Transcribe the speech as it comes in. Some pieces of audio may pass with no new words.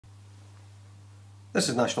This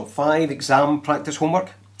is National 5 exam practice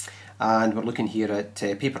homework, and we're looking here at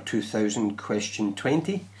paper 2000 question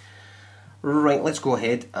 20. Right, let's go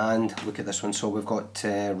ahead and look at this one. So we've got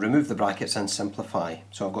remove the brackets and simplify.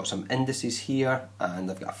 So I've got some indices here and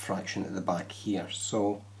I've got a fraction at the back here.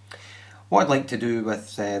 So what I'd like to do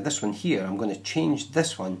with this one here, I'm going to change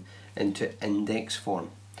this one into index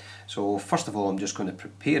form. So first of all, I'm just going to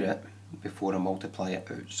prepare it before I multiply it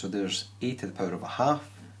out. So there's a to the power of a half,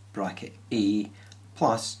 bracket a,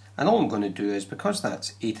 plus, and all I'm going to do is, because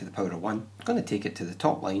that's a to the power of 1, I'm going to take it to the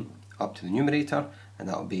top line, up to the numerator, and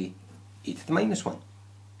that'll be a to the minus 1.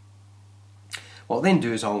 What I'll then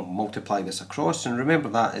do is I'll multiply this across, and remember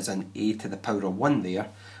that is an a to the power of 1 there.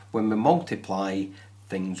 When we multiply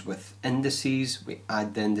things with indices, we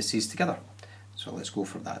add the indices together. So let's go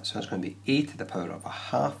for that. So that's going to be a to the power of a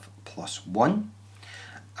half plus 1,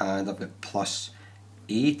 and I've got plus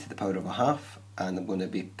a to the power of a half, and I'm going to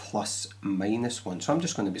be plus minus 1. So I'm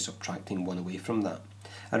just going to be subtracting 1 away from that.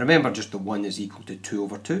 And remember, just the 1 is equal to 2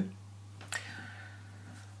 over 2.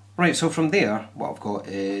 Right, so from there, what I've got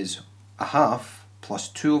is a half plus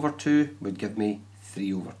 2 over 2 would give me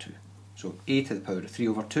 3 over 2. So a to the power of 3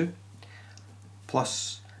 over 2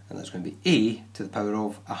 plus, and that's going to be a to the power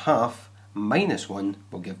of a half minus 1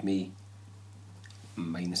 will give me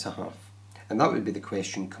minus a half. And that would be the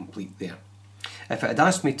question complete there. If it had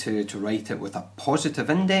asked me to write it with a positive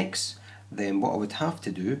index, then what I would have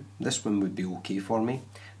to do, this one would be okay for me,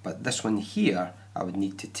 but this one here, I would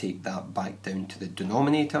need to take that back down to the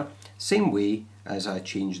denominator, same way as I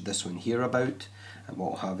changed this one here about, and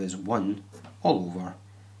what I'll have is 1 all over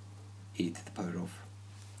a to the power of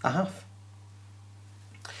a half.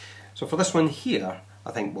 So for this one here,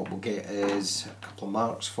 I think what we'll get is a couple of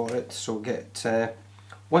marks for it. So we'll get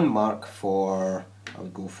 1 mark for, I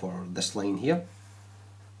would go for this line here,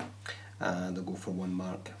 and I'll go for 1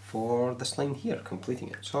 mark for this line here, completing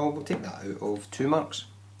it. So we'll take that out of 2 marks.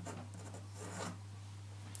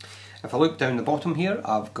 If I look down the bottom here,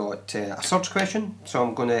 I've got a surds question, so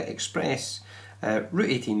I'm going to express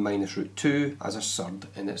root 18 minus root 2 as a surd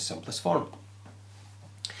in its simplest form.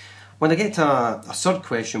 When I get a surd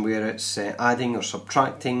question where it's adding or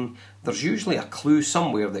subtracting, there's usually a clue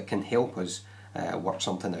somewhere that can help us work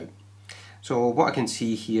something out. So what I can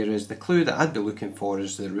see here is the clue that I'd be looking for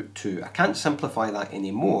is the root 2. I can't simplify that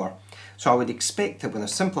anymore, so I would expect that when I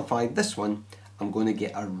simplify this one, I'm going to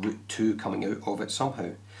get a root 2 coming out of it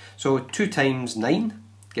somehow. So 2 times 9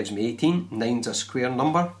 gives me 18. 9's a square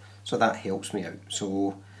number, so that helps me out.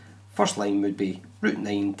 So first line would be root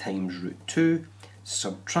 9 times root 2,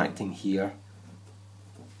 subtracting here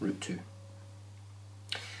root 2.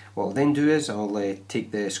 What I'll then do is I'll take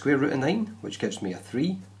the square root of 9, which gives me a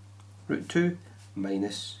 3, root 2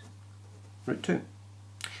 minus root 2.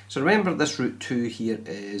 So remember, this root 2 here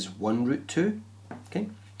is 1 root 2. Okay,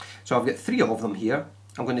 so I've got 3 of them here.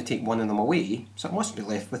 I'm going to take 1 of them away, so I must be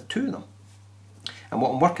left with 2 of them. And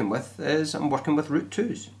what I'm working with is I'm working with root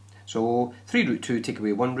 2's. So 3 root 2 take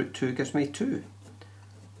away 1 root 2 gives me 2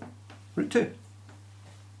 root 2.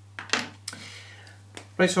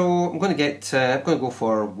 Right, so I'm going to go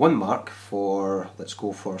for 1 mark for, let's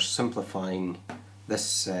go for simplifying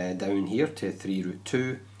this down here to 3 root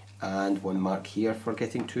 2, and 1 mark here for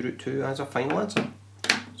getting 2 root 2 as a final answer.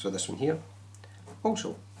 So this one here,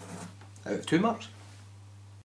 also out of 2 marks.